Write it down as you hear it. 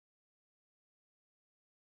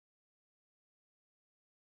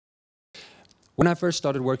When I first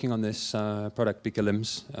started working on this product, Bika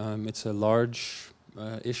LIMS, it's a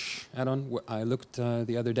large-ish add-on. I looked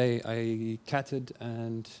the other day, I catted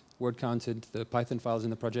and word counted the Python files in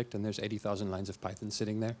the project, and there's 80,000 lines of Python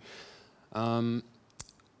sitting there.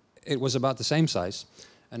 It was about the same size.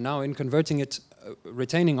 And now in converting it,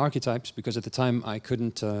 retaining archetypes, because at the time I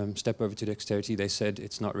couldn't step over to dexterity, they said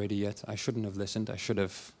it's not ready yet. I shouldn't have listened. I should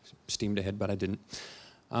have steamed ahead, but I didn't.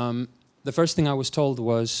 The first thing I was told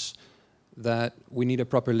was that we need a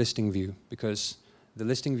proper listing view, because the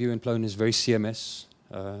listing view in Plone is very CMS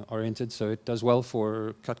oriented, so it does well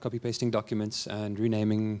for cut, copy, pasting documents and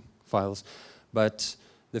renaming files. But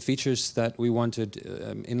the features that we wanted,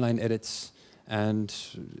 inline edits and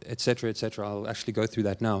et cetera, I'll actually go through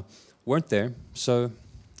that now, weren't there. So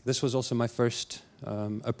this was also my first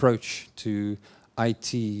approach to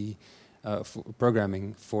IT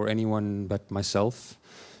programming for anyone but myself.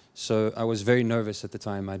 So I was very nervous at the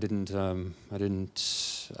time. I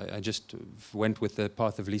just went with the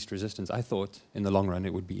path of least resistance. I thought in the long run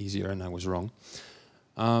it would be easier, and I was wrong.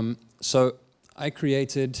 So I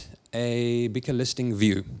created a Bika listing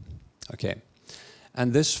view. Okay,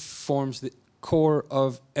 and this forms the core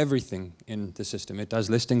of everything in the system. It does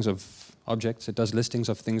listings of objects. It does listings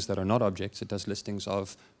of things that are not objects. It does listings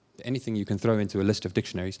of anything you can throw into a list of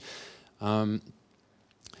dictionaries. And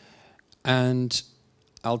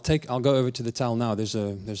I'll go over to the TAL now. There's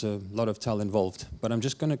a lot of TAL involved, but I'm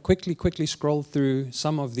just going to quickly scroll through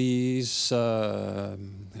some of these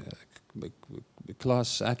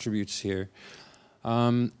class attributes here,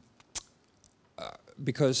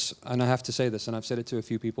 because, and I have to say this, and I've said it to a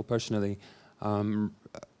few people personally.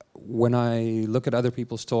 When I look at other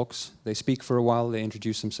people's talks, they speak for a while, they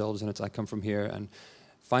introduce themselves, and it's I come from here, and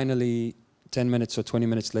finally 10 minutes or 20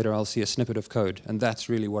 minutes later I'll see a snippet of code, and that's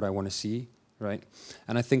really what I want to see. Right?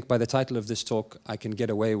 And I think by the title of this talk, I can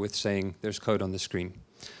get away with saying there's code on the screen.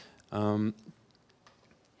 And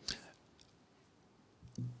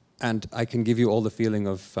I can give you all the feeling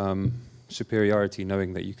of superiority,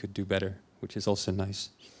 knowing that you could do better, which is also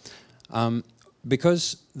nice.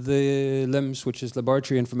 Because the LIMS, which is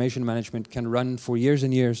Laboratory Information Management, can run for years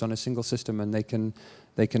and years on a single system, and they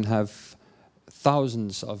can have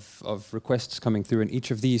thousands of requests coming through, and each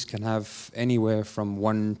of these can have anywhere from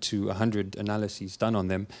 1 to 100 analyses done on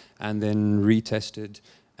them, and then retested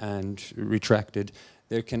and retracted.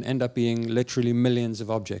 There can end up being literally millions of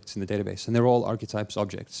objects in the database, and they're all archetypes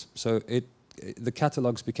objects. So the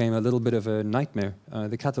catalogs became a little bit of a nightmare.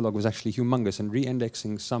 The catalog was actually humongous, and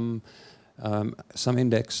re-indexing some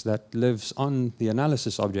index that lives on the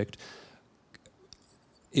analysis object,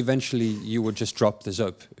 eventually you would just drop the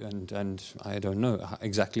ZOP, and I don't know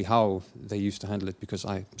exactly how they used to handle it, because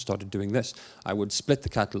I started doing this. I would split the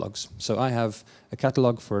catalogs. So I have a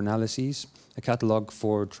catalog for analyses, a catalog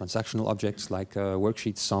for transactional objects like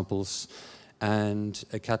worksheets, samples, and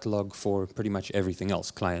a catalog for pretty much everything else,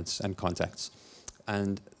 clients and contacts.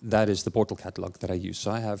 And that is the portal catalog that I use. So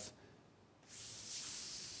I have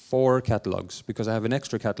 4 catalogs, because I have an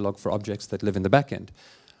extra catalog for objects that live in the back end.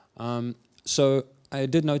 So I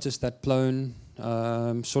did notice that Plone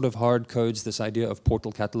sort of hard codes this idea of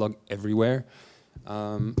portal catalog everywhere,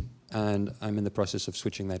 and I'm in the process of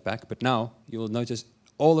switching that back. But now you'll notice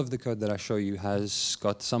all of the code that I show you has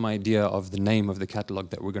got some idea of the name of the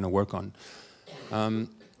catalog that we're going to work on.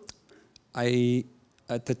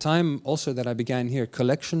 At the time also that I began here,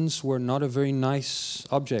 collections were not a very nice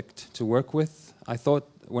object to work with. I thought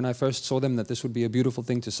when I first saw them that this would be a beautiful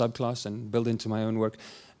thing to subclass and build into my own work.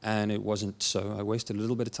 And it wasn't so. I wasted a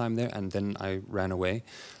little bit of time there, and then I ran away.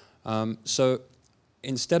 So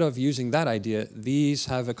instead of using that idea, these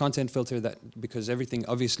have a content filter that, because everything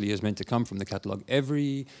obviously is meant to come from the catalog,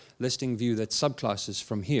 every listing view that subclasses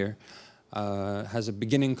from here has a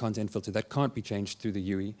beginning content filter that can't be changed through the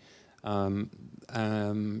UE,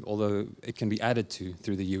 although it can be added to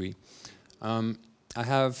through the UE. I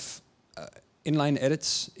have inline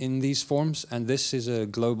edits in these forms, and this is a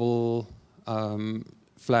global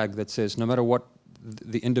flag that says no matter what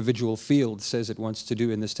the individual field says it wants to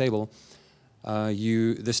do in this table,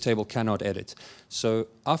 this table cannot edit. So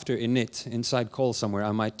after init, inside call somewhere,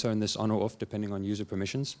 I might turn this on or off depending on user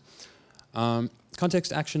permissions.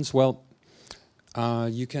 Context actions, well,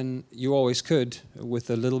 you always could,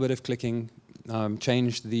 with a little bit of clicking,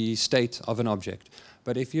 change the state of an object.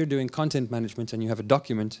 But if you're doing content management and you have a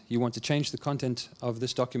document, you want to change the content of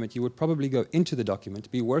this document, you would probably go into the document,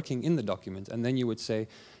 be working in the document, and then you would say,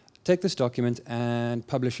 take this document and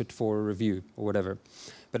publish it for review or whatever.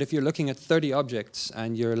 But if you're looking at 30 objects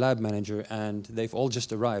and you're a lab manager and they've all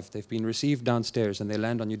just arrived, they've been received downstairs and they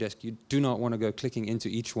land on your desk, you do not want to go clicking into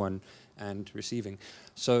each one and receiving.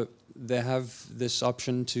 So they have this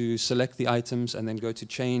option to select the items and then go to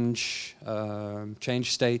change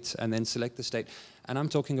state and then select the state. And I'm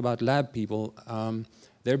talking about lab people.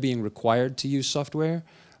 They're being required to use software,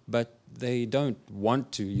 but they don't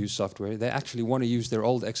want to use software. They actually want to use their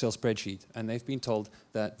old Excel spreadsheet, and they've been told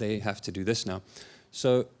that they have to do this now.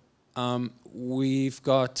 So we've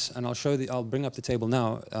got, and I'll bring up the table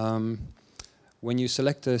now. When you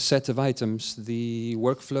select a set of items, the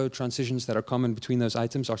workflow transitions that are common between those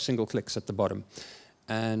items are single clicks at the bottom.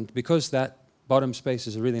 And because that bottom space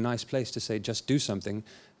is a really nice place to say just do something,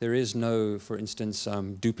 there is no, for instance,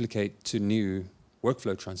 duplicate to new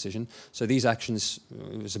workflow transition. So these actions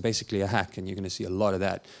is basically a hack, and you're going to see a lot of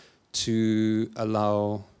that, to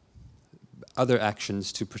allow other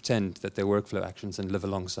actions to pretend that they're workflow actions and live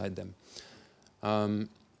alongside them.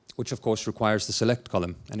 Which of course requires the select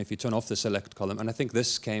column. And if you turn off the select column, and I think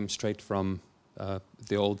this came straight from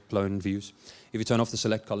the old Plone views, if you turn off the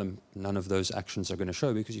select column, none of those actions are going to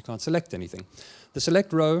show because you can't select anything. The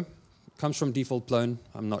select row comes from default Plone.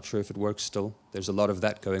 I'm not sure if it works still. There's a lot of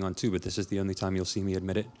that going on too, but this is the only time you'll see me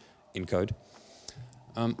admit it in code.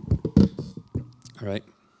 All right.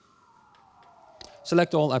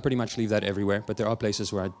 Select all, I pretty much leave that everywhere, but there are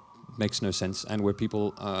places where it makes no sense and where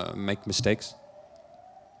people make mistakes.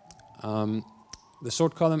 The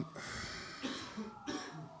sort column,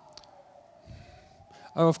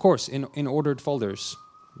 oh, of course, in ordered folders,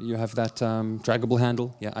 you have that draggable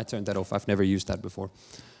handle. Yeah, I turned that off. I've never used that before,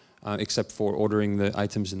 except for ordering the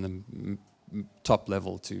items in the top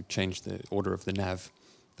level to change the order of the nav.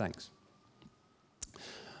 Thanks.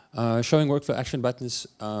 Showing workflow action buttons.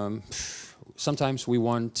 Sometimes we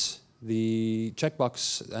want the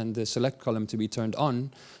checkbox and the select column to be turned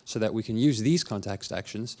on so that we can use these context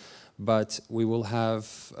actions, but we will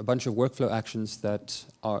have a bunch of workflow actions that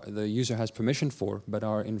the user has permission for, but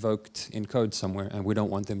are invoked in code somewhere, and we don't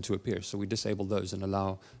want them to appear. So we disable those and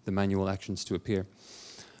allow the manual actions to appear.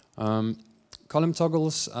 Column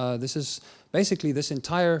toggles, this is basically this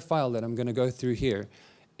entire file that I'm going to go through here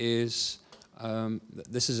is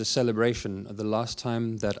this is a celebration of the last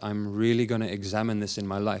time that I'm really going to examine this in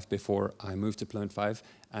my life before I move to Plone 5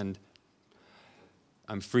 and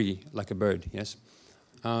I'm free like a bird, yes?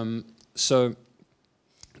 So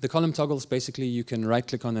the column toggles, basically you can right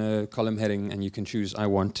click on a column heading and you can choose I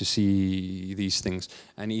want to see these things,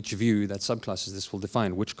 and each view that subclasses this will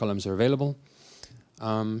define which columns are available.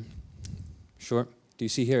 Sure. Do you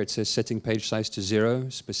see here it says setting page size to 0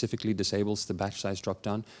 specifically disables the batch size drop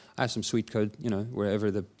down. I have some sweet code, you know, wherever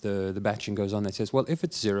the batching goes on that says, well, if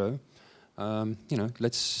it's 0, you know,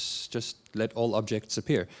 let's just let all objects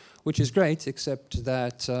appear, which is great, except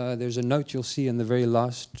that there's a note you'll see in the very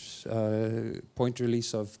last point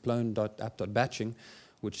release of plone.app.batching,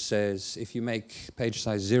 which says if you make page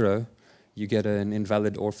size 0, you get an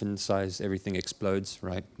invalid orphan size, everything explodes,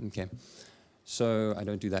 right? Okay. So I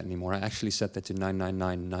don't do that anymore. I actually set that to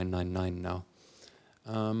 999999 now.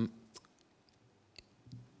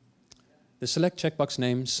 The select checkbox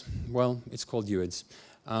names, well, it's called UIDs.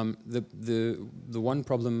 The one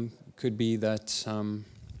problem could be that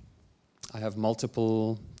I have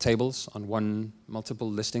multiple tables on multiple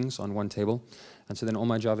listings on one table, and so then all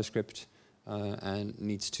my JavaScript and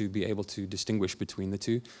needs to be able to distinguish between the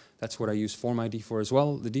two. That's what I use form ID for as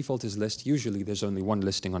well. The default is list. Usually there's only one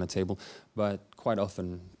listing on a table, but quite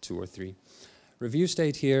often 2 or 3. Review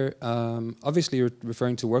state here, obviously you're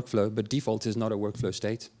referring to workflow, but default is not a workflow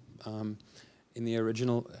state. In the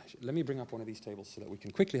original, let me bring up one of these tables so that we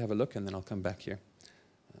can quickly have a look, and then I'll come back here.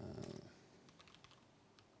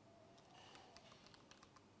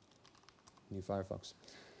 New Firefox.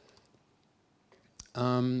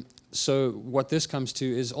 So what this comes to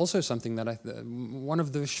is also something that one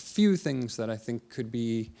of the few things that I think could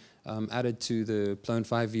be added to the Plone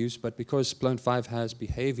 5 views, but because Plone 5 has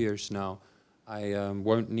behaviors now, I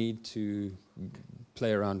won't need to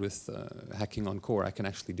play around with hacking on core. I can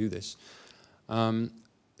actually do this.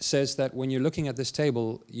 Says that when you're looking at this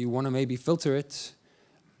table, you want to maybe filter it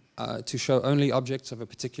to show only objects of a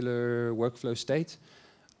particular workflow state,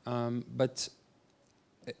 but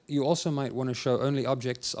you also might want to show only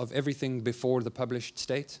objects of everything before the published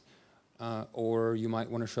state, or you might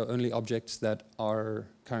want to show only objects that are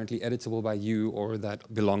currently editable by you or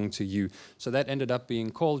that belong to you. So that ended up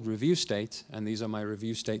being called review state, and these are my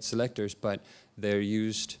review state selectors, but they're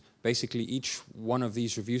used, basically each one of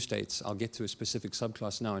these review states, I'll get to a specific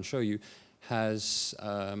subclass now and show you, has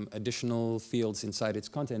additional fields inside its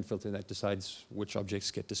content filter that decides which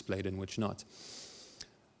objects get displayed and which not.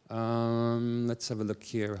 Let's have a look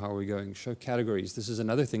here. How are we going? Show categories. This is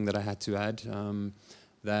another thing that I had to add,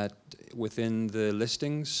 that within the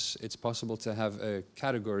listings, it's possible to have a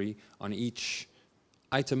category on each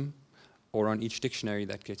item or on each dictionary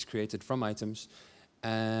that gets created from items,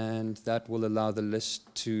 and that will allow the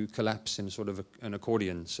list to collapse in sort of an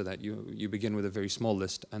accordion, so that you begin with a very small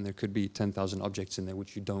list and there could be 10,000 objects in there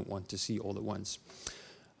which you don't want to see all at once.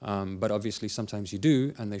 But obviously sometimes you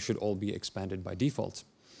do, and they should all be expanded by default.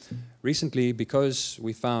 Recently, because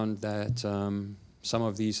we found that some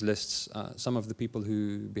of these lists, some of the people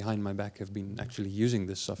who behind my back have been actually using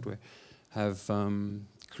this software, have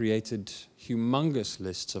created humongous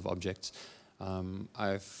lists of objects.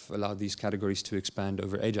 I've allowed these categories to expand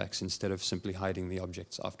over Ajax instead of simply hiding the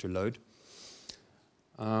objects after load.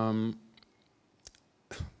 More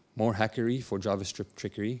hackery for JavaScript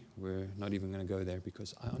trickery. We're not even going to go there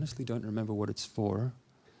because I honestly don't remember what it's for.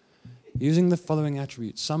 Using the following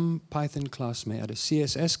attributes, some Python class may add a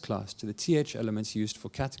CSS class to the TH elements used for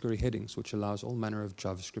category headings, which allows all manner of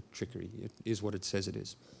JavaScript trickery. It is what it says it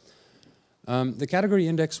is. The category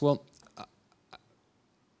index, well,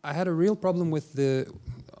 I had a real problem with the...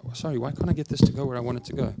 Sorry, why can't I get this to go where I want it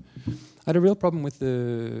to go? I had a real problem with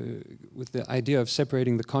the idea of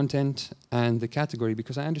separating the content and the category,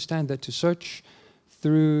 because I understand that to search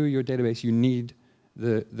through your database you need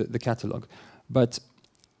the catalog. But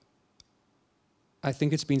I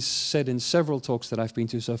think it's been said in several talks that I've been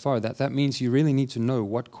to so far that that means you really need to know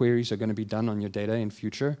what queries are going to be done on your data in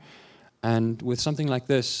future. And with something like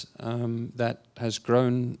this that has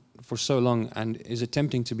grown for so long and is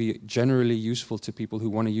attempting to be generally useful to people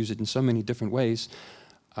who want to use it in so many different ways,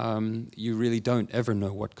 you really don't ever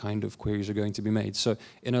know what kind of queries are going to be made. So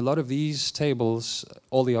in a lot of these tables,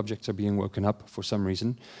 all the objects are being woken up for some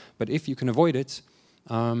reason. But if you can avoid it,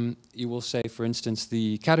 you will say, for instance,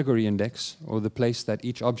 the category index, or the place that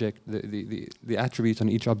each object, the attribute on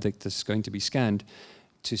each object is going to be scanned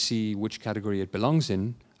to see which category it belongs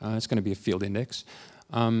in. It's going to be a field index.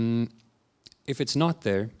 If it's not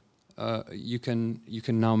there, you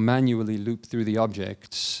can now manually loop through the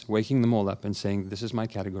objects, waking them all up and saying, this is my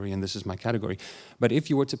category and this is my category. But if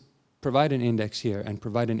you were to provide an index here and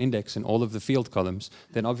provide an index in all of the field columns,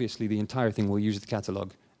 then obviously the entire thing will use the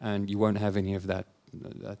catalog, and you won't have any of that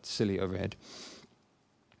silly overhead.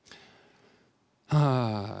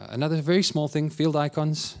 Another very small thing, field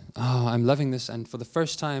icons. I'm loving this, and for the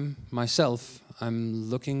first time myself, I'm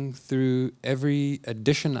looking through every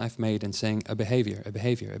addition I've made and saying a behavior, a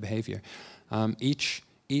behavior, a behavior. Each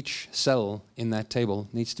cell in that table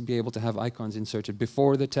needs to be able to have icons inserted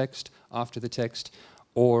before the text, after the text,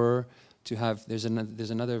 or to have, there's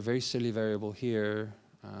another very silly variable here.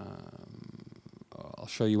 I'll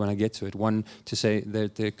show you when I get to it. One to say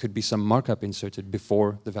that there could be some markup inserted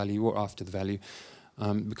before the value or after the value,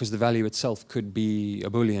 because the value itself could be a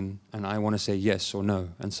Boolean, and I want to say yes or no,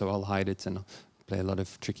 and so I'll hide it and I'll play a lot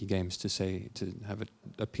of tricky games to have it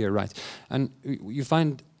appear right. And you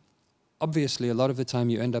find, obviously, a lot of the time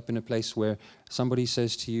you end up in a place where somebody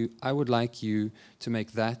says to you, I would like you to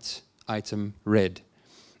make that item red.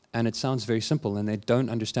 And it sounds very simple, and they don't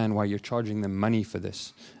understand why you're charging them money for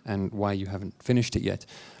this and why you haven't finished it yet.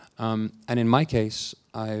 And in my case,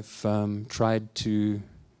 I've tried to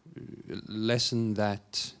lessen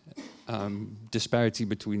that disparity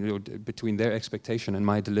between their expectation and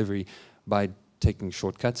my delivery by taking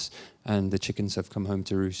shortcuts, and the chickens have come home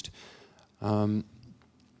to roost. So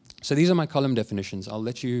these are my column definitions. I'll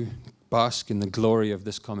let you bask in the glory of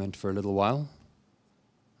this comment for a little while.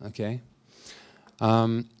 Okay. All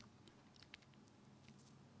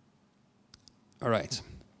right.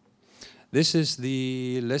 This is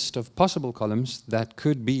the list of possible columns that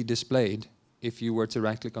could be displayed if you were to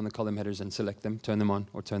right-click on the column headers and select them, turn them on,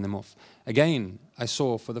 or turn them off. Again, I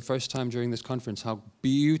saw for the first time during this conference how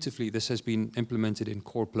beautifully this has been implemented in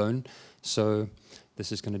core Plone, so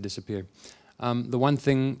this is going to disappear. The one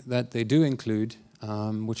thing that they do include,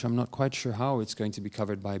 which I'm not quite sure how it's going to be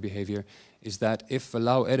covered by behavior, is that if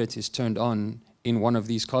allow edit is turned on in one of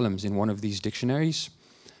these columns, in one of these dictionaries,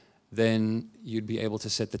 then you'd be able to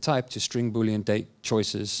set the type to string Boolean date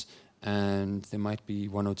choices, and there might be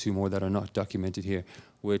one or two more that are not documented here,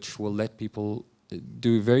 which will let people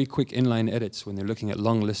do very quick inline edits when they're looking at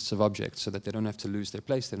long lists of objects, so that they don't have to lose their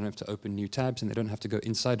place, they don't have to open new tabs, and they don't have to go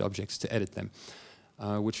inside objects to edit them,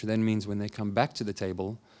 which then means when they come back to the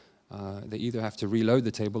table, they either have to reload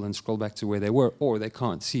the table and scroll back to where they were, or they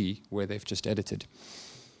can't see where they've just edited.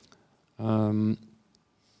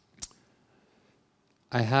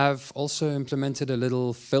 I have also implemented a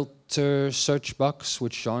little filter search box,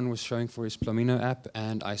 which John was showing for his Plomino app,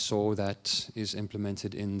 and I saw that is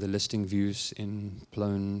implemented in the listing views in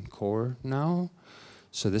Plone core now.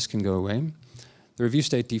 So this can go away. The review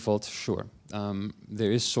state default, sure.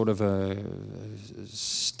 There is sort of a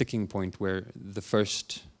sticking point where the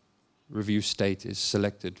first review state is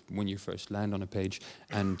selected when you first land on a page,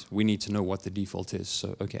 and we need to know what the default is,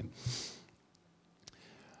 so okay.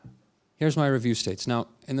 Here's my review states. Now,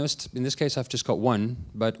 in this case, I've just got one,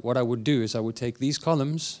 but what I would do is I would take these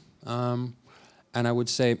columns, and I would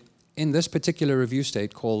say, in this particular review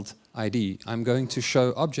state called ID, I'm going to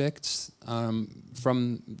show objects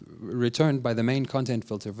returned by the main content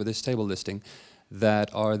filter for this table listing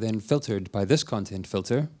that are then filtered by this content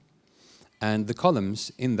filter, and the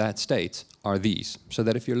columns in that state are these, so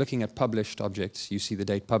that if you're looking at published objects, you see the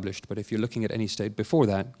date published, but if you're looking at any state before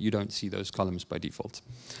that, you don't see those columns by default.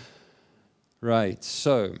 Right,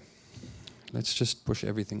 so let's just push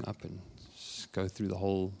everything up and go through the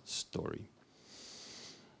whole story.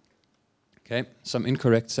 Okay, some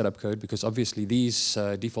incorrect setup code, because obviously these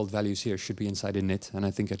default values here should be inside init, and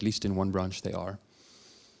I think at least in one branch they are.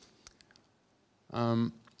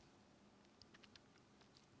 The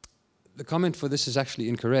comment for this is actually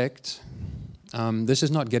incorrect. This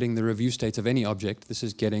is not getting the review state of any object. This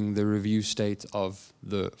is getting the review state of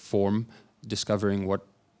the form, discovering what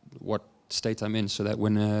state I'm in, so that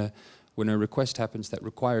when a request happens that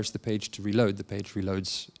requires the page to reload, the page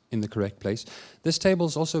reloads in the correct place. This table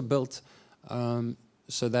is also built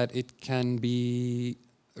so that it can be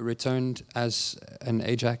returned as an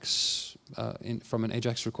AJAX from an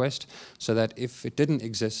AJAX request, so that if it didn't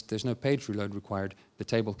exist, there's no page reload required. The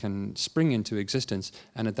table can spring into existence,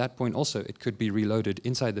 and at that point also it could be reloaded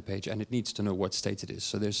inside the page, and it needs to know what state it is.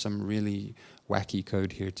 So there's some really wacky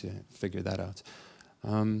code here to figure that out.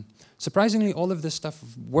 Surprisingly, all of this stuff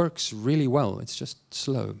works really well. It's just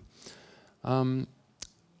slow.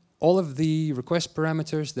 All of the request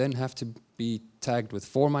parameters then have to be tagged with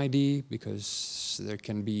form ID, because there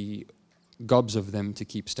can be gobs of them to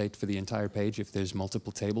keep state for the entire page if there's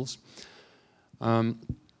multiple tables. You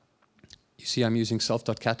see I'm using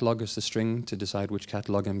self.catalog as the string to decide which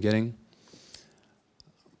catalog I'm getting.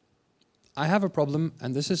 I have a problem,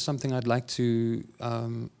 and this is something I'd like to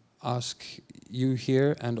ask you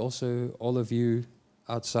here and also all of you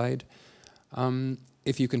outside,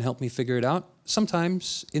 if you can help me figure it out.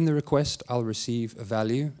 Sometimes in the request I'll receive a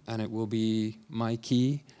value, and it will be my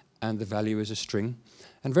key, and the value is a string.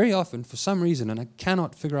 And very often, for some reason, and I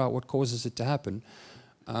cannot figure out what causes it to happen,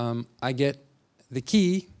 I get the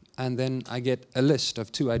key, and then I get a list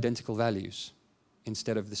of two identical values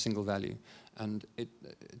instead of the single value. And it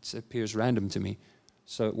appears random to me.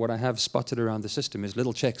 So what I have spotted around the system is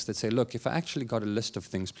little checks that say, look, if I actually got a list of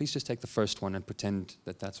things, please just take the first one and pretend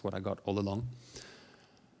that that's what I got all along.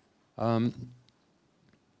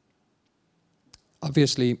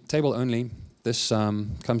 Obviously, table only. This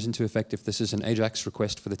comes into effect if this is an AJAX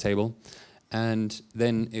request for the table. And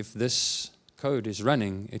then if this code is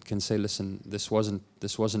running, it can say, listen, this wasn't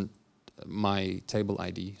my table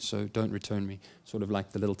ID, so don't return me. Sort of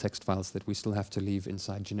like the little text files that we still have to leave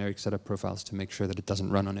inside generic setup profiles to make sure that it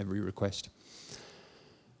doesn't run on every request.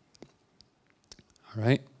 All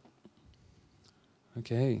right.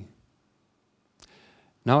 Okay.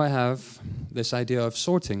 Now I have this idea of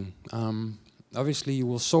sorting. Obviously, you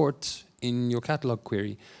will sort in your catalog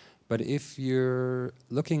query, but if you're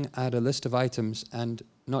looking at a list of items and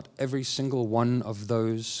not every single one of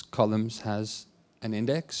those columns has an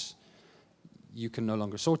index, you can no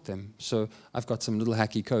longer sort them. So I've got some little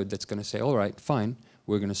hacky code that's going to say, all right, fine,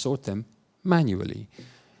 we're going to sort them manually.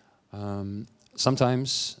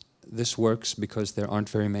 Sometimes this works because there aren't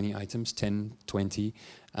very many items, 10, 20,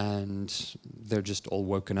 and they're just all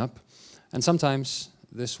woken up. And sometimes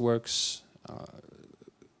this works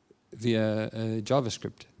via a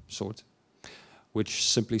JavaScript sort, which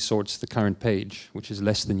simply sorts the current page, which is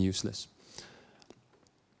less than useless.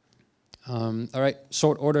 All right,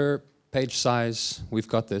 sort order, page size, we've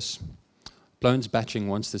got this. Plone's batching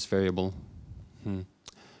wants this variable.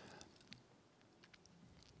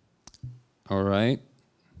 All right,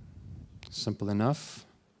 simple enough.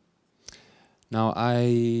 Now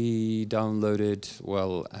I downloaded,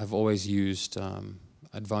 well, I've always used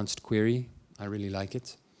advanced query. I really like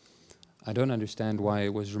it. I don't understand why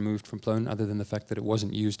it was removed from Plone, other than the fact that it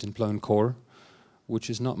wasn't used in Plone core,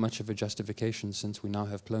 which is not much of a justification since we now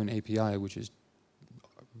have Plone API, which is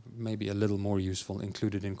maybe a little more useful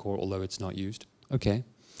included in core, although it's not used. Okay,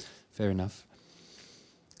 fair enough.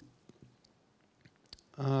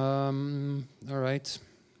 All right,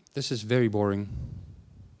 this is very boring.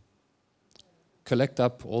 collect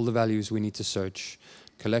up all the values we need to search,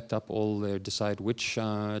 collect up decide which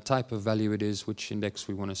type of value it is, which index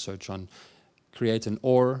we want to search on, create an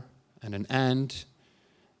OR and an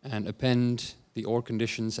and append the OR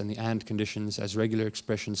conditions and the AND conditions as regular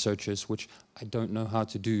expression searches, which I don't know how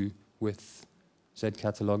to do with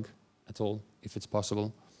Z-catalog at all, if it's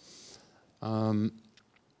possible.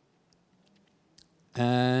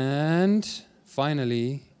 And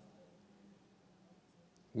finally,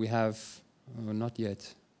 we have, not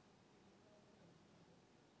yet.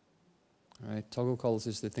 All right, toggle calls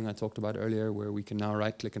is the thing I talked about earlier, where we can now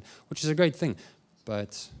right-click, which is a great thing,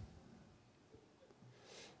 but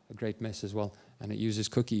a great mess as well. And it uses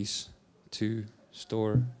cookies to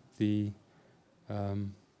store the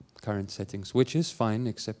current settings, which is fine,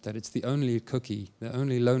 except that it's the only cookie, the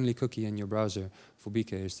only lonely cookie in your browser for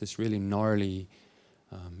Bika is this really gnarly,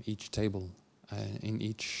 each table in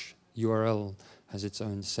each URL has its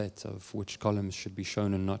own set of which columns should be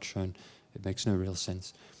shown and not shown. It makes no real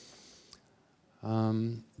sense.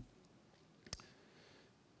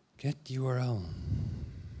 Get URL.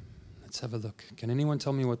 Let's have a look. Can anyone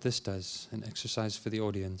tell me what this does? An exercise for the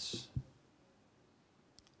audience.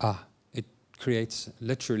 It creates,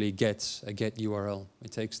 literally gets a get URL.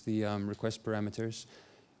 It takes the request parameters,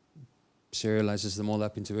 serializes them all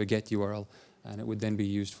up into a get URL, and it would then be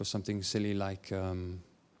used for something silly like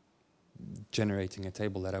generating a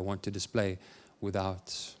table that I want to display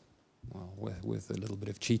without, well, with a little bit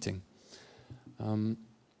of cheating.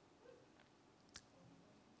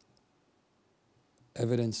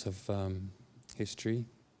 Evidence of history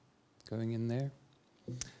going in there.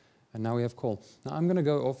 And now we have call. Now I'm going to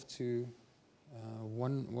go off to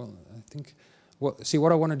see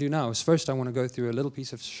what I want to do now is first I want to go through a little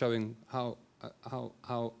piece of showing how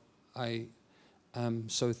I am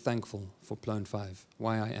so thankful for Plone 5,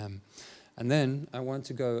 why I am. And then I want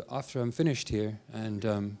to go, after I'm finished here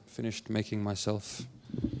and finished making myself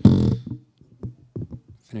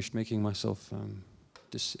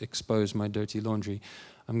just expose my dirty laundry,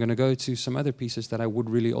 I'm going to go to some other pieces that I would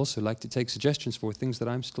really also like to take suggestions for, things that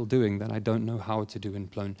I'm still doing that I don't know how to do in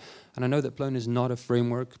Plone. And I know that Plone is not a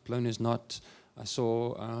framework. Plone is not, I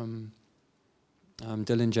saw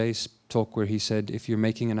Dylan Jay's talk where he said, if you're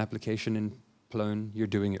making an application in Plone, you're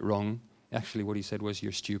doing it wrong. Actually, what he said was,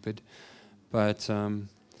 you're stupid. But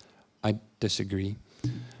I disagree,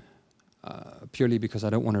 purely because I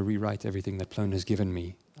don't want to rewrite everything that Plone has given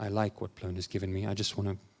me. I like what Plone has given me. I just want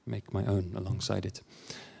to make my own alongside it.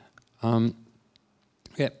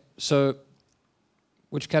 So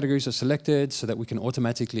which categories are selected so that we can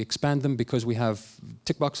automatically expand them, because we have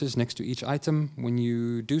tick boxes next to each item. When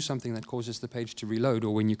you do something that causes the page to reload,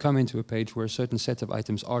 or when you come into a page where a certain set of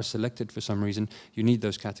items are selected for some reason, you need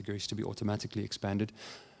those categories to be automatically expanded.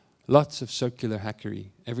 Lots of circular hackery.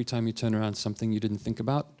 Every time you turn around something you didn't think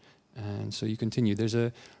about, and so you continue. There's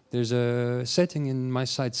a setting in my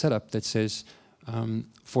site setup that says,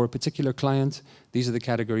 for a particular client, these are the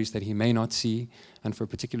categories that he may not see, and for a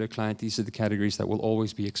particular client, these are the categories that will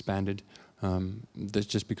always be expanded. That's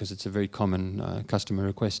just because it's a very common customer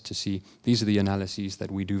request to see. These are the analyses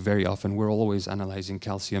that we do very often. We're always analyzing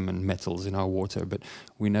calcium and metals in our water, but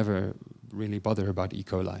we never really bother about E.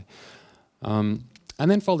 coli. And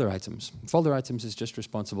then folder items. Folder items is just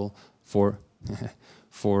responsible for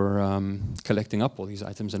collecting up all these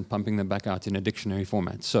items and pumping them back out in a dictionary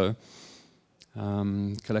format. So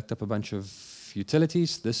collect up a bunch of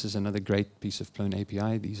utilities. This is another great piece of Plone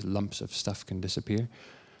API. These lumps of stuff can disappear.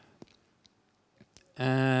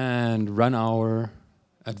 And run our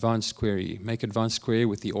advanced query. Make advanced query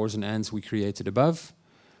with the ORs and ANDs we created above.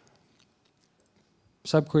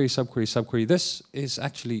 Subquery, subquery, subquery. This is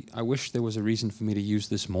actually, I wish there was a reason for me to use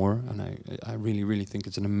this more, and I really, really think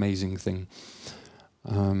it's an amazing thing.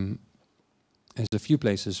 There's a few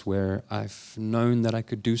places where I've known that I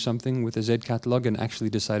could do something with a Z catalog and actually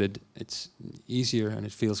decided it's easier and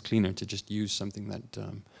it feels cleaner to just use something that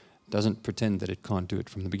doesn't pretend that it can't do it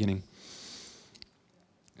from the beginning.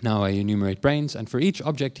 Now I enumerate brains, and for each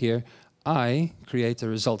object here, I create a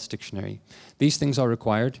results dictionary. These things are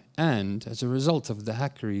required, and as a result of the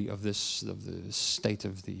hackery of the state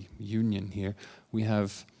of the union here, we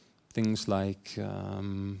have things like,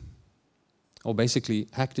 or basically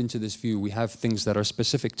hacked into this view, we have things that are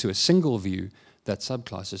specific to a single view that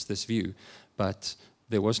subclasses this view, but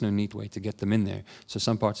there was no neat way to get them in there. So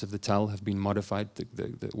some parts of the TAL have been modified,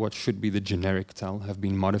 what should be the generic TAL have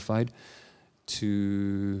been modified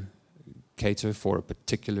to cater for a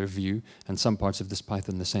particular view, and some parts of this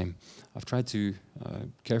Python the same. I've tried to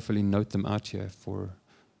carefully note them out here for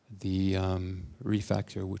the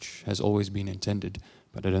refactor, which has always been intended,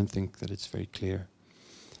 but I don't think that it's very clear.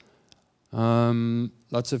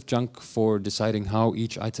 Lots of junk for deciding how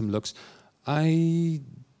each item looks. It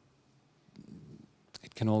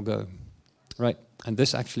can all go. Right, and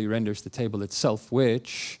this actually renders the table itself,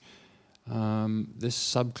 which this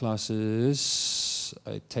subclass is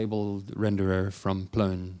a table renderer from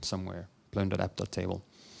Plone somewhere, plone.app.table.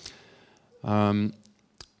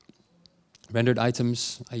 Rendered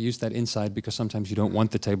items, I use that inside because sometimes you don't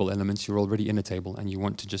want the table elements, you're already in a table and you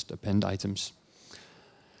want to just append items.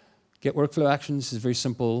 Get workflow actions is very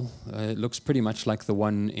simple. It looks pretty much like the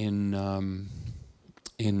one in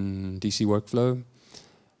DC workflow,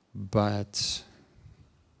 but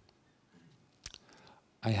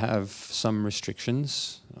I have some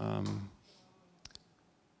restrictions.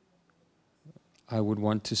 I would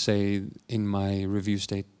want to say in my review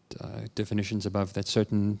state definitions above that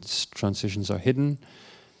certain transitions are hidden,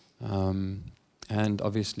 and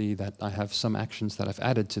obviously that I have some actions that I've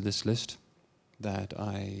added to this list that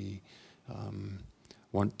I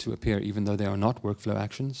want to appear even though they are not workflow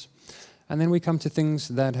actions. And then we come to things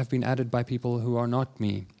that have been added by people who are not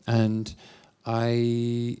me, and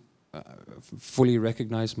I fully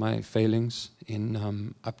recognize my failings in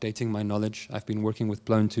updating my knowledge. I've been working with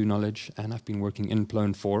Plone 2 knowledge and I've been working in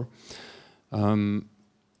Plone 4.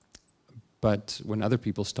 But when other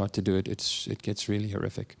people start to do it, it gets really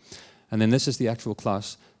horrific. And then this is the actual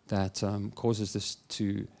class that causes this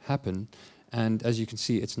to happen. And as you can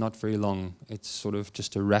see, it's not very long. It's sort of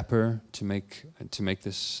just a wrapper to make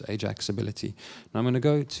this Ajax ability. Now I'm going to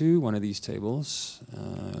go to one of these tables.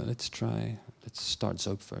 Let's start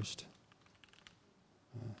Zope first.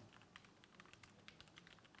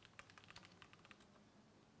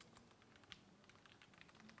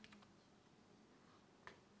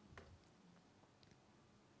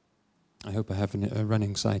 I hope I have a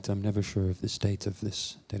running site. I'm never sure of the state of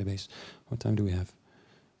this database. What time do we have?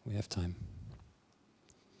 We have time.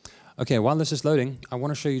 Okay, while this is loading, I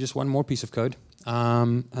want to show you just one more piece of code.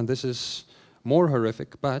 And this is more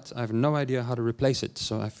horrific, but I have no idea how to replace it.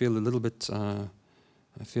 So I feel a little bit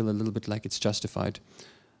like it's justified.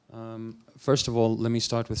 First of all, let me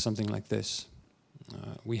start with something like this.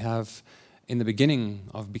 We have, in the beginning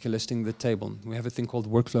of Bika listing the table, we have a thing called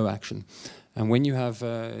workflow action. And when you have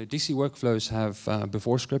DC workflows have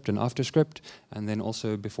before script and after script, and then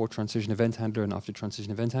also before transition event handler and after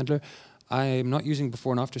transition event handler, I'm not using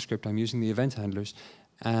before and after script, I'm using the event handlers.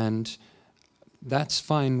 And that's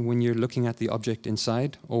fine when you're looking at the object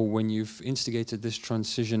inside or when you've instigated this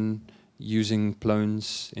transition using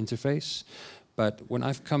Plone's interface. But when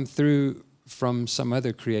I've come through from some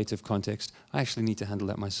other creative context, I actually need to handle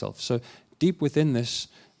that myself. So deep within this,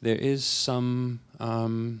 there is some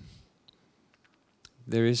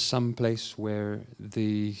place where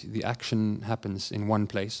the action happens in one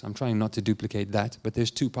place. I'm trying not to duplicate that, but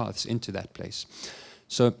there's two paths into that place.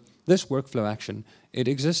 So this workflow action, it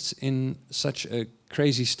exists in such a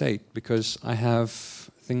crazy state because I have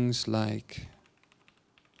things like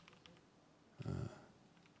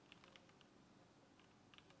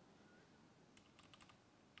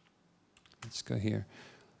let's go here.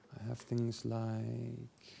 I have things like,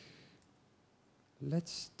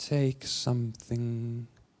 let's take something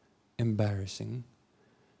embarrassing.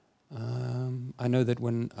 I know that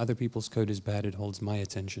when other people's code is bad, it holds my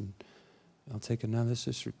attention. I'll take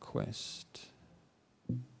analysis request.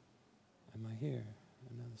 Am I here?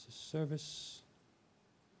 Analysis service.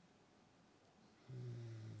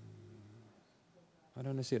 I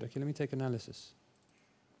don't see it. Okay, let me take analysis.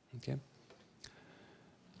 Okay.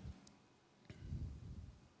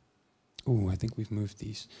 Ooh, I think we've moved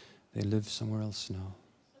these. They live somewhere else now.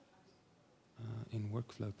 In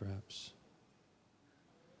workflow, perhaps.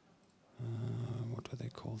 What are they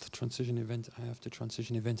called? Transition event. I have the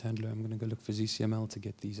transition event handler. I'm going to go look for ZCML to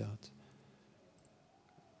get these out.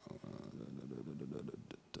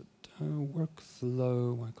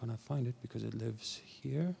 Workflow. Why can't I find it? Because it lives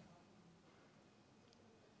here.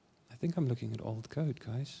 I think I'm looking at old code,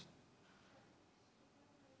 guys.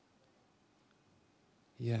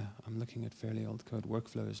 Yeah, I'm looking at fairly old code.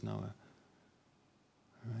 Workflow is now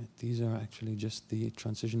right, these are actually just the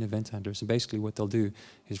transition event handlers. And basically what they'll do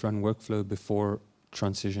is run workflow before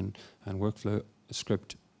transition and workflow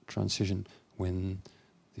script transition when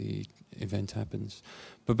the event happens.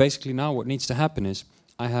 But basically now what needs to happen is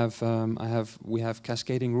we have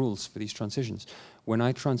cascading rules for these transitions. When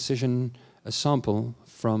I transition a sample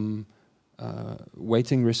from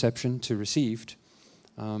waiting reception to received,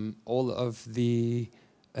 all of the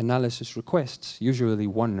analysis requests, usually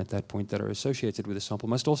one at that point, that are associated with a sample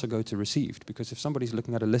must also go to received, because if somebody's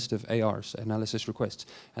looking at a list of ARs, analysis requests,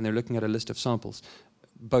 and they're looking at a list of samples,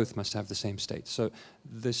 both must have the same state. So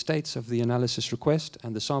the states of the analysis request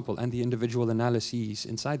and the sample and the individual analyses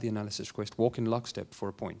inside the analysis request walk in lockstep for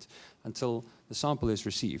a point until the sample is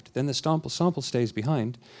received. Then the sample stays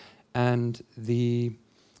behind, and the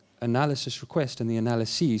analysis request and the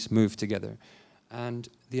analyses move together. And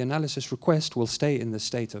the analysis request will stay in the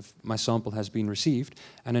state of my sample has been received,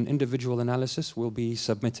 and an individual analysis will be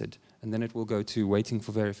submitted. And then it will go to waiting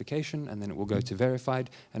for verification, and then it will go to verified,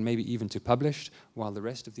 and maybe even to published, while the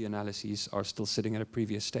rest of the analyses are still sitting at a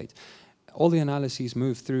previous state. All the analyses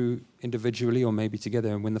move through individually or maybe together,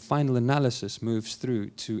 and when the final analysis moves through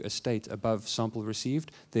to a state above sample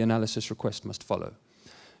received, the analysis request must follow.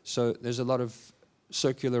 So there's a lot of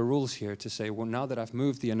circular rules here to say, well, now that I've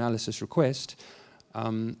moved the analysis request,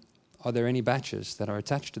 are there any batches that are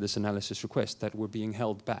attached to this analysis request that were being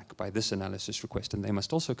held back by this analysis request? And they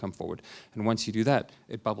must also come forward. And once you do that,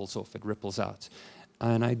 it bubbles off, it ripples out.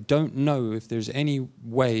 And I don't know if there's any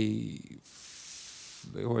way,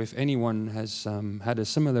 or if anyone has had a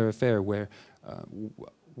similar affair where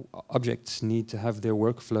objects need to have their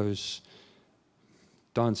workflows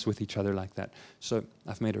dance with each other like that. So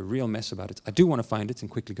I've made a real mess about it. I do want to find it and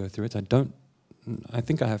quickly go through it. I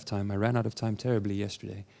think I have time. I ran out of time terribly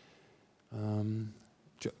yesterday.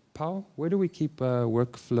 Paul, where do we keep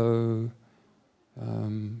workflow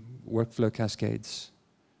cascades?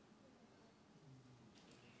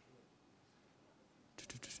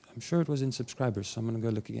 I'm sure it was in subscribers, so I'm going to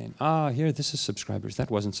go look again. Ah, here, this is subscribers. That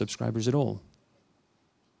wasn't subscribers at all.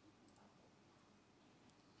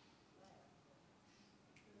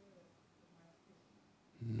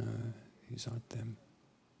 No, these aren't them.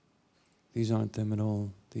 These aren't them at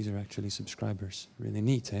all. These are actually subscribers. Really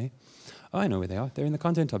neat, eh? Oh, I know where they are. They're in the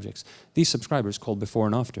content objects. These subscribers called before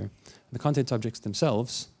and after. The content objects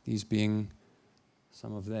themselves, these being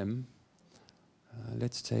some of them.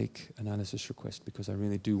 Let's take analysis request because I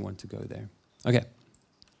really do want to go there. Okay.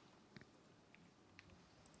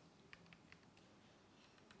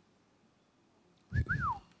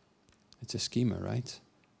 It's a schema, right?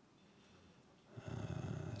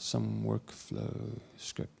 Some workflow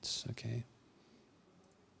scripts, okay.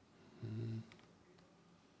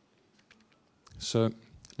 So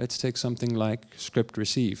let's take something like script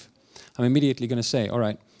receive. I'm immediately going to say, all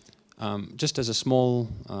right, just as a small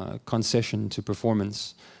concession to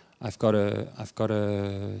performance, I've got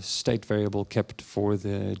a state variable kept for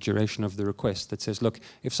the duration of the request that says, look,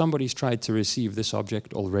 if somebody's tried to receive this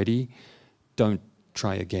object already, don't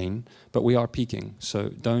try again. But we are peaking, so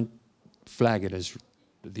don't flag it as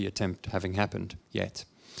the attempt having happened yet.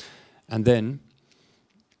 And then,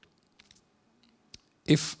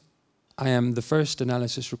 if I am the first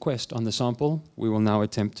analysis request on the sample, we will now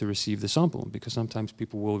attempt to receive the sample, because sometimes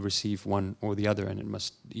people will receive one or the other, and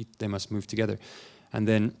they must move together. And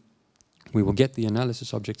then we will get the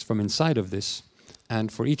analysis objects from inside of this,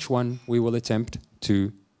 and for each one, we will attempt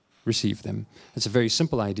to receive them. It's a very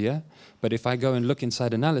simple idea, but if I go and look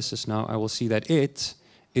inside analysis now, I will see that it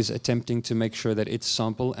is attempting to make sure that its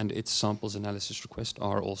sample and its sample's analysis request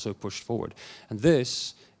are also pushed forward. And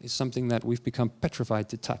this is something that we've become petrified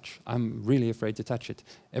to touch. I'm really afraid to touch it.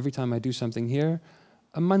 Every time I do something here,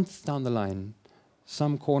 a month down the line,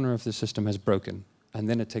 some corner of the system has broken, and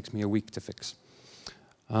then it takes me a week to fix.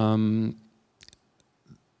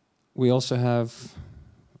 We also have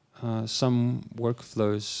some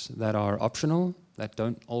workflows that are optional, that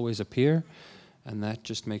don't always appear, and that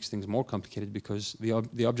just makes things more complicated because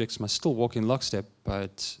the objects must still walk in lockstep,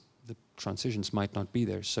 but the transitions might not be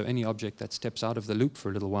there. So any object that steps out of the loop for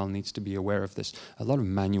a little while needs to be aware of this. A lot of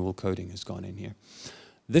manual coding has gone in here.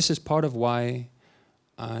 This is part of why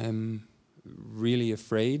I'm really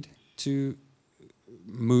afraid to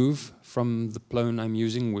move from the Plone I'm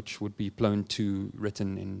using, which would be Plone 2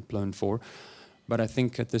 written in Plone 4. But I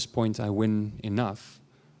think at this point I win enough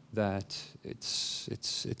that it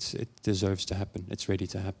deserves to happen. It's ready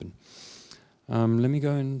to happen. Let me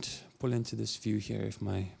go and pull into this view here if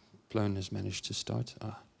my Plone has managed to start.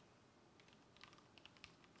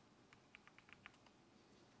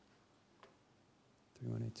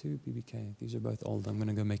 3182, BBK. These are both old. I'm going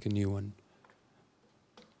to go make a new one.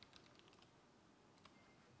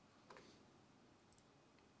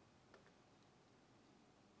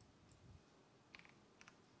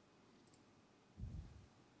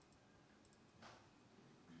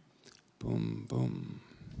 Boom, boom.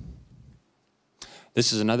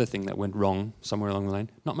 This is another thing that went wrong somewhere along the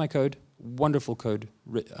line. Not my code. Wonderful code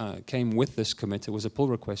came with this commit. It was a pull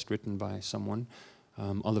request written by someone.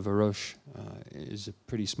 Oliver Roche is a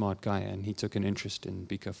pretty smart guy, and he took an interest in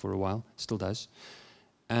Bika for a while, still does.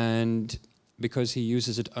 And because he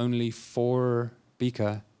uses it only for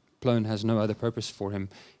Bika, Plone has no other purpose for him.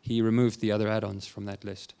 He removed the other add-ons from that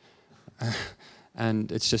list.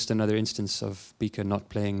 And it's just another instance of Bika not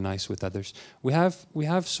playing nice with others. We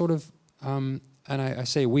have sort of, and I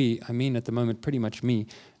say we, I mean at the moment pretty much me,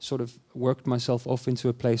 sort of worked myself off into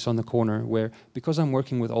a place on the corner where, because I'm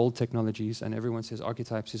working with old technologies and everyone says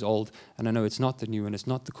archetypes is old, and I know it's not the new and it's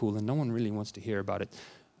not the cool and no one really wants to hear about it,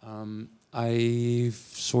 I've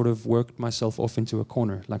sort of worked myself off into a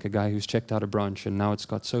corner, like a guy who's checked out a branch and now it's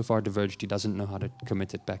got so far diverged he doesn't know how to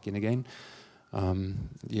commit it back in again.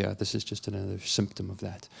 Yeah, this is just another symptom of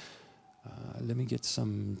that. Let me get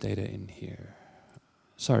some data in here.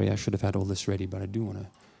 Sorry, I should have had all this ready, but I do want to...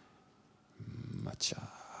 Matcha.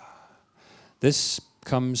 This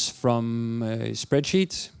comes from a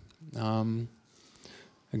spreadsheet.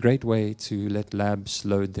 A great way to let labs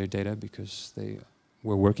load their data because they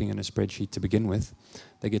were working in a spreadsheet to begin with.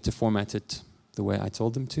 They get to format it the way I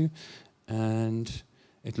told them to, and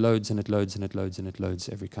it loads and it loads and it loads and it loads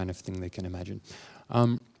every kind of thing they can imagine.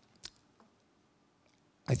 I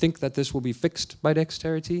think that this will be fixed by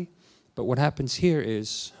dexterity, but what happens here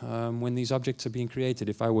is when these objects are being created,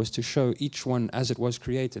 if I was to show each one as it was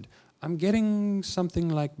created, I'm getting something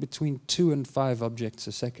like between 2 and 5 objects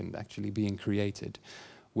a second actually being created,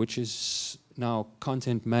 which is now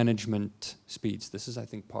content management speeds. This is, I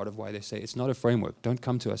think, part of why they say it's not a framework. Don't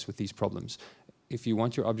come to us with these problems. If you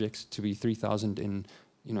want your objects to be 3,000 in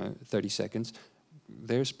 30 seconds,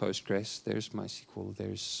 there's Postgres, there's MySQL,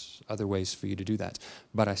 there's other ways for you to do that.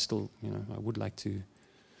 But I still, I would like to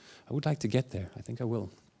get there. I think I will.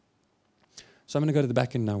 So I'm going to go to the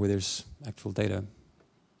back end now where there's actual data.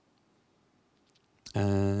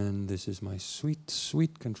 And this is my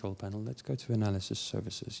sweet control panel. Let's go to analysis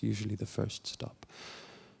services, usually the first stop.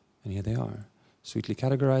 And here they are, sweetly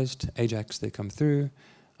categorized. Ajax, they come through.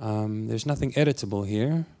 There's nothing editable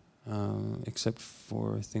here, except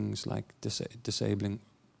for things like disabling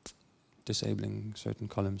certain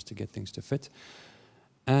columns to get things to fit.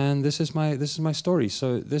 And this is my story.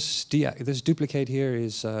 So this duplicate here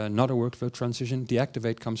is not a workflow transition.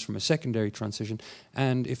 Deactivate comes from a secondary transition.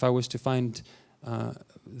 And if I was to find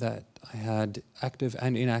that I had active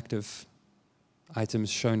and inactive items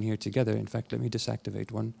shown here together, in fact, let me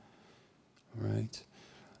disactivate one. All right.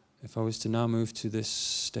 If I was to now move to this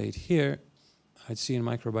state here, I'd see in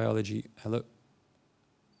microbiology, hello,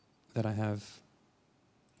 that I have,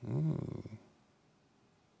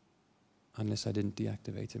 unless I didn't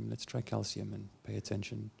deactivate him. Let's try calcium and pay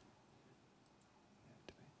attention.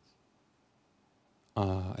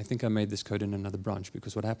 I think I made this code in another branch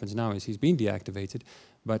because what happens now is he's been deactivated,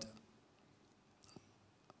 but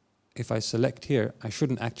if I select here, I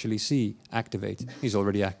shouldn't actually see activate. He's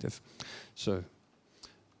already active. So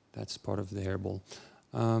that's part of the hairball.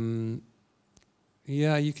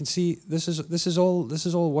 Yeah, you can see this is all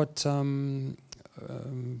what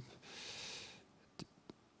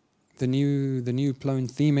the new Plone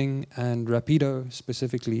theming and Rapido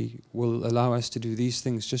specifically will allow us to do these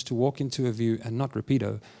things, just to walk into a view and not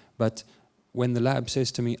Rapido, but when the lab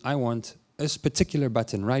says to me, I want this particular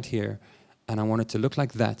button right here, and I want it to look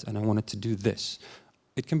like that, and I want it to do this.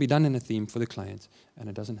 It can be done in a theme for the client, and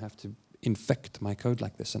it doesn't have to infect my code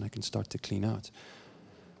like this, and I can start to clean out.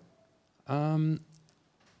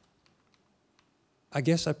 I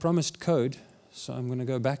guess I promised code, so I'm going to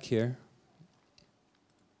go back here.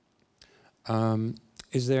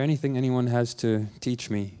 Is there anything anyone has to teach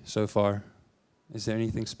me so far? Is there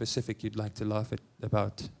anything specific you'd like to laugh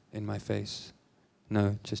about in my face?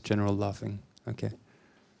 No, just general laughing. Okay.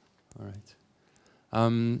 All right.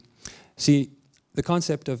 See, the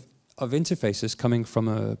concept of interfaces coming from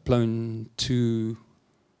a Plone 2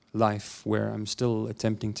 life where I'm still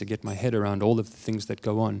attempting to get my head around all of the things that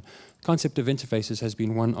go on. The concept of interfaces has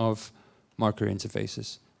been one of marker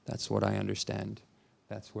interfaces. That's what I understand.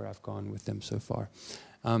 That's where I've gone with them so far.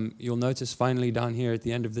 You'll notice finally down here at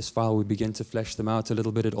the end of this file we begin to flesh them out a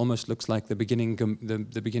little bit. It almost looks like the beginning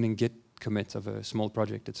Git commit of a small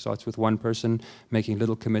project. It starts with one person making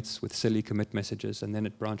little commits with silly commit messages, and then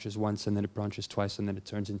it branches once, and then it branches twice, and then it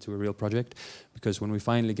turns into a real project. Because when we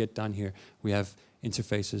finally get down here, we have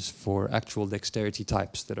interfaces for actual dexterity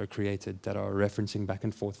types that are created, that are referencing back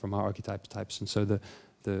and forth from our archetypes types, and so the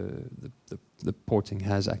porting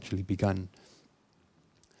has actually begun.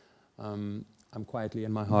 I'm quietly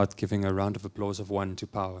in my heart giving a round of applause of 1 to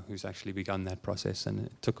Power, who's actually begun that process, and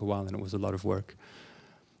it took a while and it was a lot of work.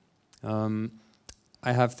 I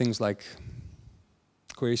have things like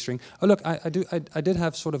query string. Oh look, I did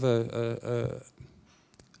have sort of a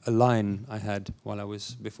line I had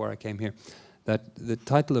before I came here. that the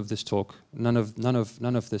title of this talk, none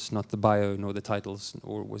of this, not the bio nor the titles,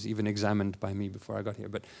 or was even examined by me before I got here,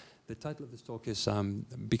 but the title of this talk is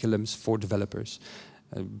Bika LIMS for Developers.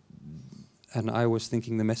 And I was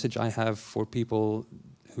thinking the message I have for people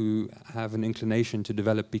who have an inclination to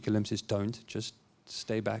develop Bika LIMS is don't. Just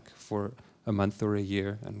stay back for a month or a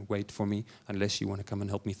year and wait for me, unless you want to come and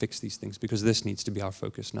help me fix these things, because this needs to be our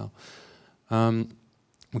focus now.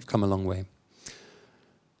 We've come a long way.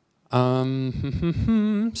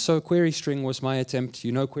 So query string was my attempt.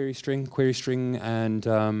 You know query string and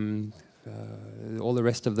all the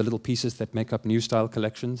rest of the little pieces that make up new style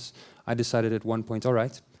collections. I decided at one point, all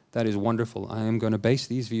right, that is wonderful. I am going to base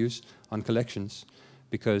these views on collections,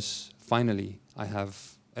 because finally I have,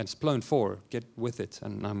 and it's Plone 4, get with it,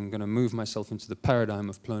 and I'm going to move myself into the paradigm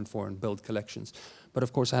of Plone 4 and build collections. But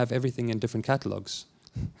of course I have everything in different catalogs.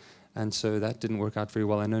 And so that didn't work out very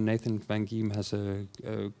well. I know Nathan Van Giem has a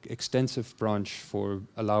extensive branch for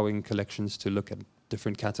allowing collections to look at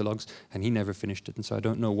different catalogs, and he never finished it. And so I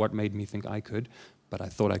don't know what made me think I could, but I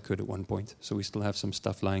thought I could at one point. So we still have some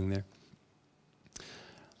stuff lying there.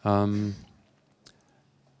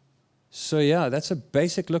 So yeah, that's a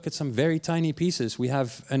basic look at some very tiny pieces. We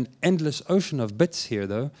have an endless ocean of bits here,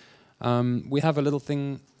 though. We have a little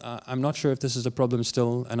thing, I'm not sure if this is a problem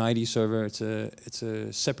still, an ID server. It's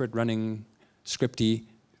a separate running scripty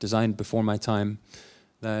designed before my time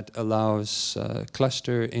that allows a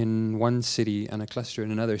cluster in one city and a cluster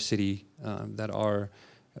in another city that are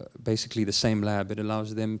basically the same lab. It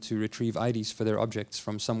allows them to retrieve IDs for their objects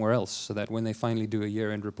from somewhere else, so that when they finally do a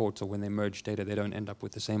year-end report or when they merge data, they don't end up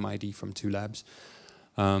with the same ID from two labs.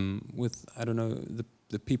 With, I don't know,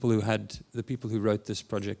 the people who wrote this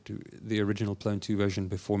project, the original Plone 2 version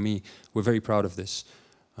before me, were very proud of this.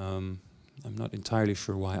 I'm not entirely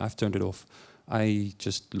sure why. I've turned it off. I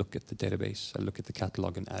just look at the database, I look at the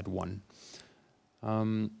catalog and add one.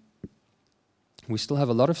 We still have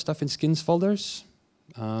a lot of stuff in skins folders.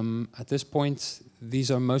 At this point,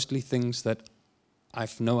 these are mostly things that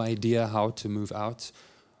I've no idea how to move out,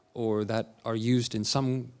 or that are used in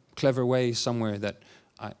some clever way somewhere that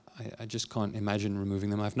I just can't imagine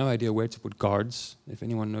removing them. I have no idea where to put guards. If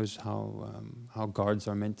anyone knows how guards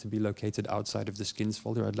are meant to be located outside of the skins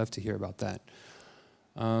folder, I'd love to hear about that.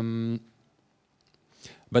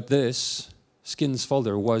 But this skins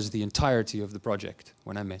folder was the entirety of the project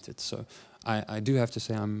when I met it. So I do have to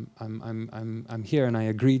say I'm here, and I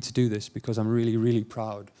agreed to do this because I'm really, really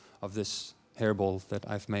proud of this hairball that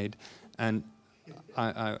I've made. And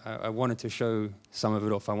I wanted to show some of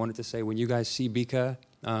it off. I wanted to say, when you guys see Bika,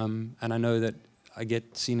 and I know that I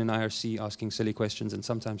get seen in IRC asking silly questions, and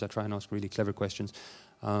sometimes I try and ask really clever questions.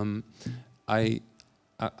 I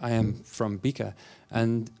am from Bika,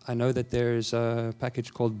 and I know that there's a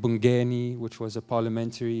package called Bungeni, which was a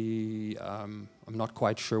parliamentary, I'm not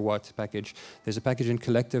quite sure what package. There's a package in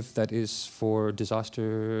Collective that is for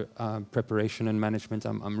disaster preparation and management.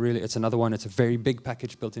 It's another one. It's a very big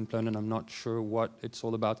package built in Plone, and I'm not sure what it's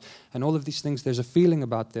all about. And all of these things, there's a feeling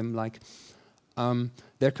about them like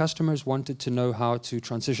their customers wanted to know how to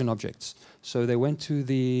transition objects. So they went to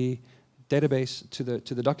the database, to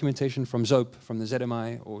the documentation from ZOAP, from the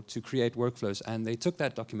ZMI, or to create workflows, and they took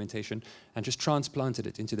that documentation and just transplanted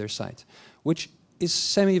it into their site, which is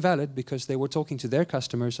semi-valid because they were talking to their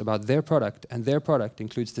customers about their product, and their product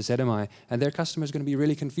includes the ZMI, and their customer is going to be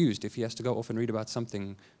really confused if he has to go off and read about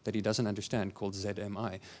something that he doesn't understand called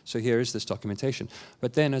ZMI. So here is this documentation.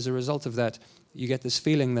 But then as a result of that, you get this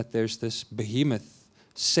feeling that there's this behemoth,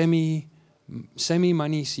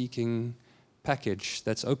 semi-money-seeking package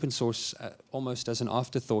that's open source almost as an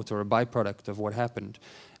afterthought or a byproduct of what happened.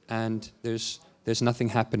 And there's nothing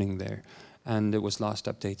happening there. And it was last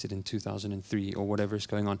updated in 2003 or whatever is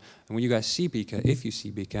going on. And when you guys see Bika, if you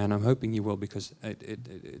see Bika, and I'm hoping you will, because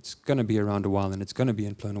it's going to be around a while, and it's going to be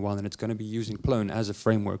in Plone a while, and it's going to be using Plone as a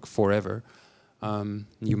framework forever,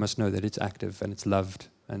 you must know that it's active and it's loved,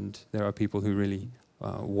 and there are people who really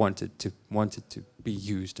want it to be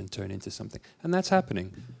used and turn into something. And that's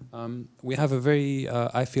happening. We have a very,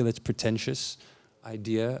 I feel it's pretentious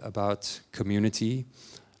idea about community.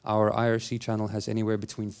 Our IRC channel has anywhere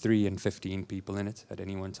between 3 and 15 people in it at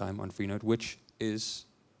any one time on Freenode, which is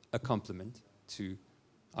a compliment to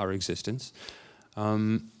our existence.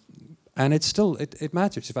 And it's still, it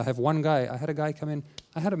matters. If I have one guy, I had a guy come in,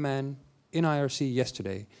 I had a man in IRC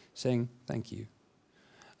yesterday saying, thank you.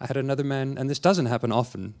 I had another man, and this doesn't happen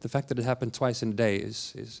often. The fact that it happened twice in a day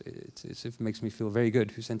it makes me feel very good,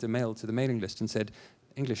 who sent a mail to the mailing list and said,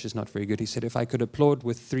 English is not very good. He said, if I could applaud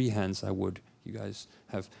with 3 hands, I would. You guys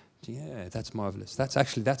have, yeah, that's marvelous. That's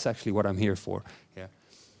actually what I'm here for. Yeah.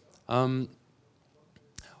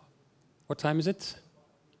 What time is it?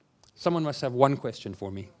 Someone must have one question for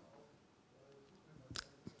me.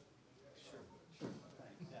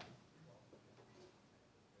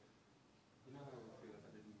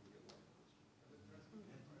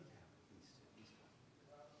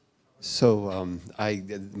 So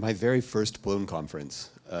my very first Plone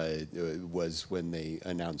conference was when they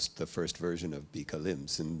announced the first version of Bika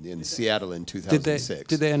LIMS in Seattle in 2006.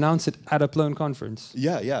 Did they announce it at a Plone conference?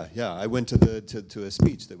 Yeah. I went to a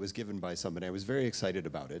speech that was given by somebody. I was very excited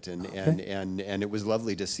about it, and it was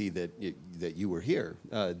lovely to see that you were here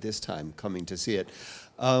this time, coming to see it.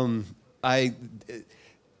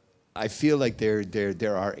 I feel like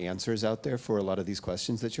there are answers out there for a lot of these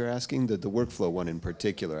questions that you're asking. The workflow one in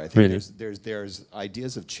particular, I think really? there's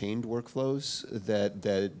ideas of chained workflows that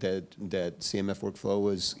CMF workflow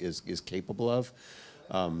is capable of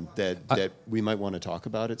that we might want to talk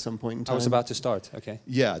about at some point in time. I was about to start. Okay.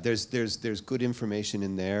 Yeah, there's good information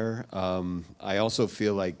in there. I also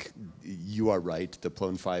feel like you are right. The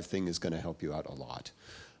Plone 5 thing is going to help you out a lot.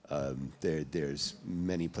 There's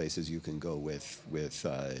many places you can go with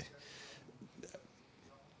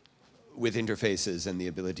interfaces and the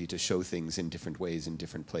ability to show things in different ways in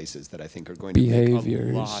different places that I think are going to make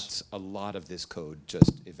a lot of this code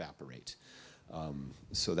just evaporate.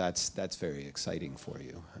 So that's very exciting for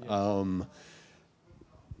you. Yeah.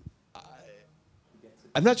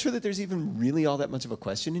 I'm not sure that there's even really all that much of a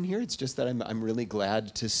question in here. It's just that I'm really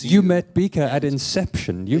glad to see you. Met Bika at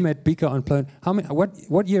inception. You met Bika on Plone. How many?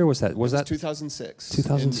 What year was that? Was that 2006?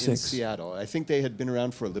 2006 in Seattle. I think they had been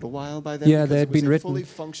around for a little while by then. Yeah, they had been written. Fully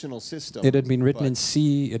functional system. It had been written in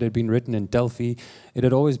C. It had been written in Delphi. It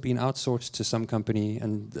had always been outsourced to some company.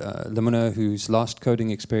 And Limona, whose last coding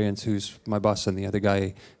experience, who's my boss and the other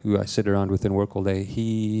guy who I sit around with and work all day,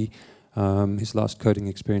 his last coding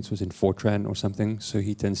experience was in Fortran or something, so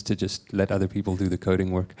he tends to just let other people do the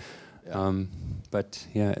coding work. Yeah. But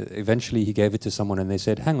yeah, eventually he gave it to someone and they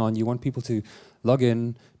said, hang on, you want people to log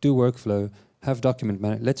in, do workflow, have document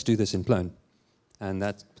management, let's do this in Plone. And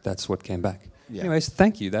that's what came back. Yeah. Anyways,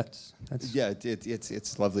 thank you. That's yeah,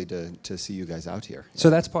 it's lovely to see you guys out here. So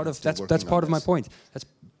that's part of my point. That's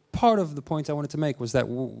part of the point I wanted to make was that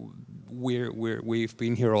we've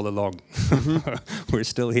been here all along. We're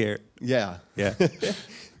still here. Yeah. Yeah.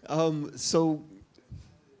 So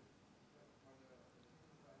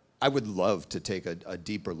I would love to take a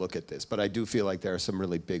deeper look at this, but I do feel like there are some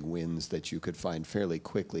really big wins that you could find fairly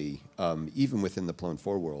quickly, even within the Plone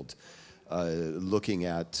 4 world. Looking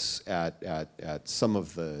at some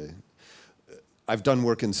of the. I've done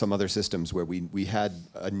work in some other systems where we had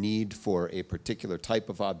a need for a particular type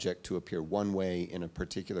of object to appear one way in a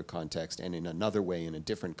particular context and in another way in a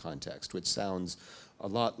different context, which sounds a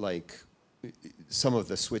lot like some of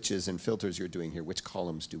the switches and filters you're doing here. Which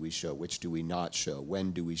columns do we show? Which do we not show?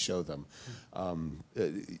 When do we show them?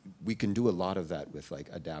 We can do a lot of that with like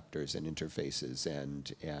adapters and interfaces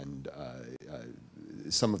and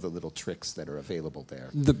some of the little tricks that are available there.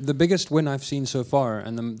 The biggest win I've seen so far,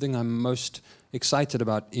 and the thing I'm most excited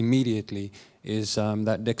about immediately, is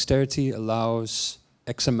that dexterity allows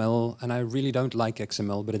XML, and I really don't like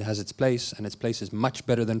XML, but it has its place, and its place is much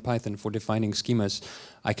better than Python for defining schemas.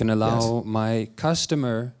 I can allow my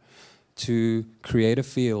customer to create a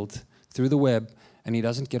field through the web, and he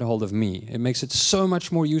doesn't get a hold of me. It makes it so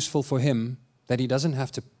much more useful for him that he doesn't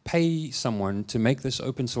have to pay someone to make this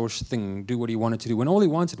open source thing do what he wanted to do, when all he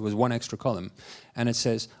wanted was one extra column. And it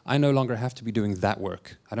says, I no longer have to be doing that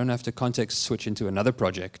work. I don't have to context switch into another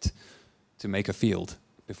project to make a field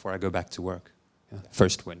before I go back to work. Yeah.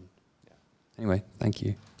 First win. Yeah. Anyway, thank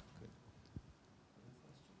you.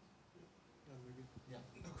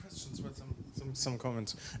 No questions, but some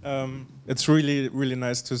comments. It's really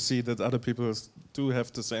nice to see that other people do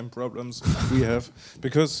have the same problems we have,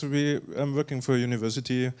 because I'm working for a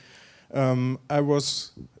university. It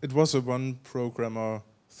was a one programmer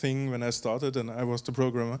thing when I started, and I was the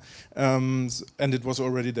programmer, and it was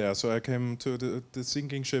already there. So I came to the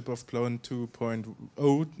sinking ship of Plone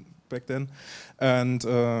 2.0 back then, and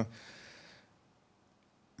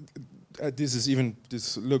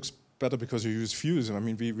this looks better because you use Views. I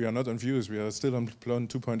mean, we are not on Views, we are still on Plone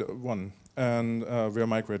 2.1, and we are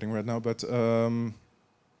migrating right now. But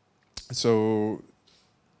so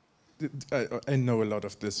I know a lot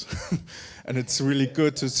of this, and it's really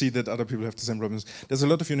good to see that other people have the same problems. There's a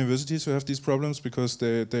lot of universities who have these problems because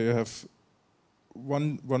they have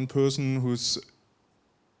one person who's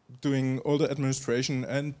doing all the administration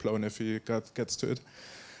and Plone if he gets to it.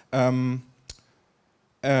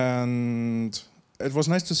 And it was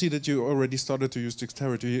nice to see that you already started to use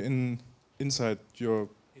dexterity inside your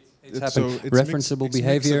It's happened. So it's Referenceable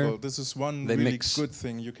behavior. mixable. This is one they really mix. good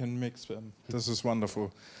thing. You can mix them. This is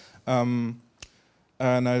wonderful.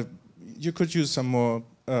 You could use some more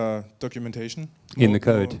documentation In the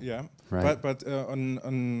code. Yeah, Right. but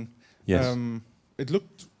Yes. it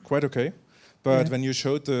looked quite okay. But when you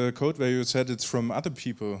showed the code where you said it's from other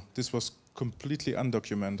people, this was completely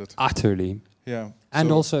undocumented. Utterly. Yeah. And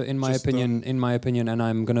So also, in my just opinion, and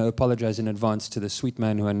I'm going to apologize in advance to the sweet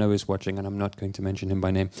man who I know is watching, and I'm not going to mention him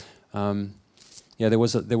by name. Yeah, there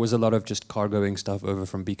was a lot of just cargoing stuff over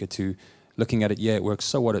from Bika to looking at it. Yeah, it works.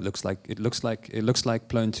 So what? It looks like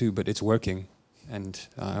Plone 2, but it's working, and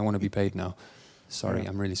I want to be paid now. Sorry,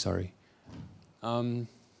 I'm really sorry.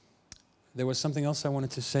 There was something else I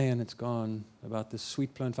wanted to say, and it's gone, about this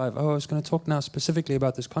sweet Plone 5. Oh, I was going to talk now specifically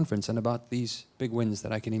about this conference and about these big wins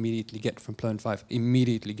that I can immediately get from Plone 5.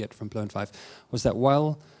 Was that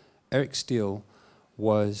while Eric Steele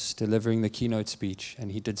was delivering the keynote speech,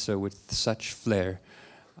 and he did so with such flair,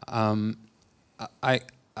 I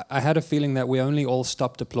had a feeling that we only all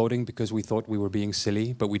stopped applauding because we thought we were being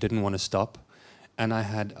silly, but we didn't want to stop. And I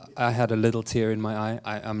had a little tear in my eye.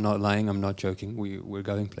 I'm not lying. I'm not joking. We're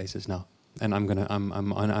going places now. And I'm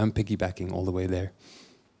piggybacking all the way there.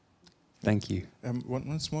 Thank you.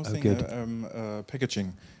 One small thing. Good.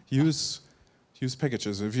 Packaging. Use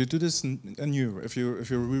packages. If you do this anew, if you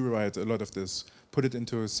rewrite a lot of this, put it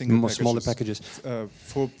into a single smaller packages.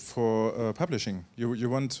 For publishing. You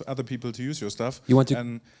want other people to use your stuff. You want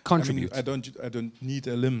to contribute. I don't need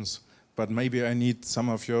a LIMS, but maybe I need some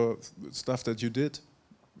of your stuff that you did,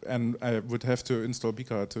 and I would have to install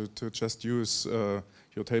Bika to just use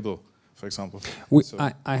your table, for example.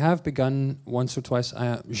 I have begun once or twice.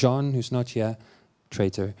 Jean, who's not here,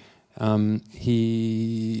 traitor,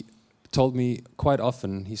 he told me quite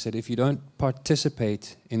often, he said, if you don't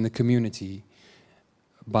participate in the community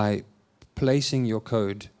by placing your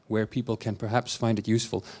code where people can perhaps find it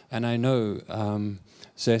useful, and I know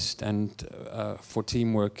Zest and for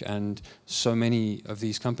Teamwork and so many of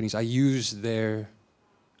these companies, I use their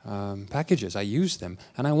packages, I use them,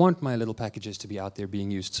 and I want my little packages to be out there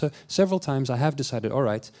being used. So several times I have decided, all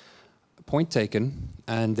right, point taken,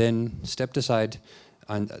 and then stepped aside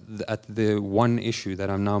at the one issue that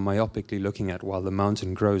I'm now myopically looking at while the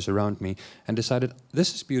mountain grows around me, and decided,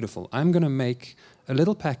 this is beautiful, I'm going to make a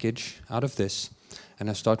little package out of this, and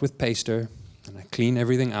I start with paster, and I clean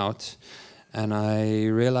everything out, and I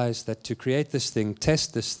realized that to create this thing,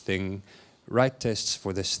 test this thing, write tests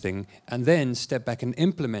for this thing, and then step back and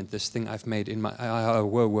implement this thing I've made in my,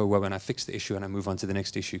 whoa, and I fix the issue and I move on to the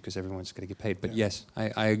next issue because everyone's going to get paid. But yes,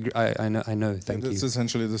 I agree, I know, thank you. It's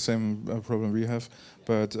essentially the same problem we have,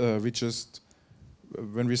 but we just,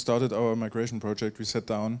 when we started our migration project, we sat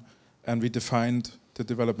down and we defined the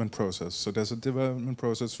development process. So there's a development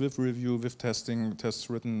process with review, with testing, tests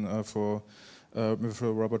written with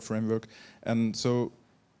a robot framework, and so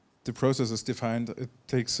the process is defined. It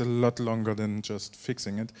takes a lot longer than just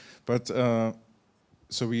fixing it, but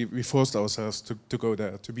so we forced ourselves to go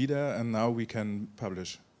there, to be there, and now we can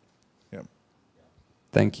publish. Yeah.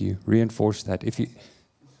 Thank you. Reinforce that.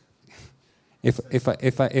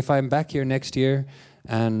 If I'm back here next year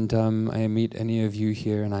and I meet any of you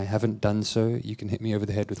here and I haven't done so, you can hit me over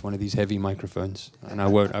the head with one of these heavy microphones, and I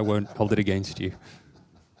won't hold it against you.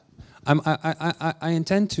 I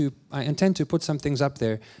intend to put some things up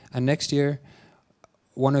there, and next year,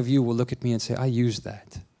 one of you will look at me and say, "I used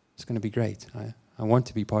that. It's going to be great. I want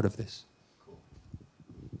to be part of this."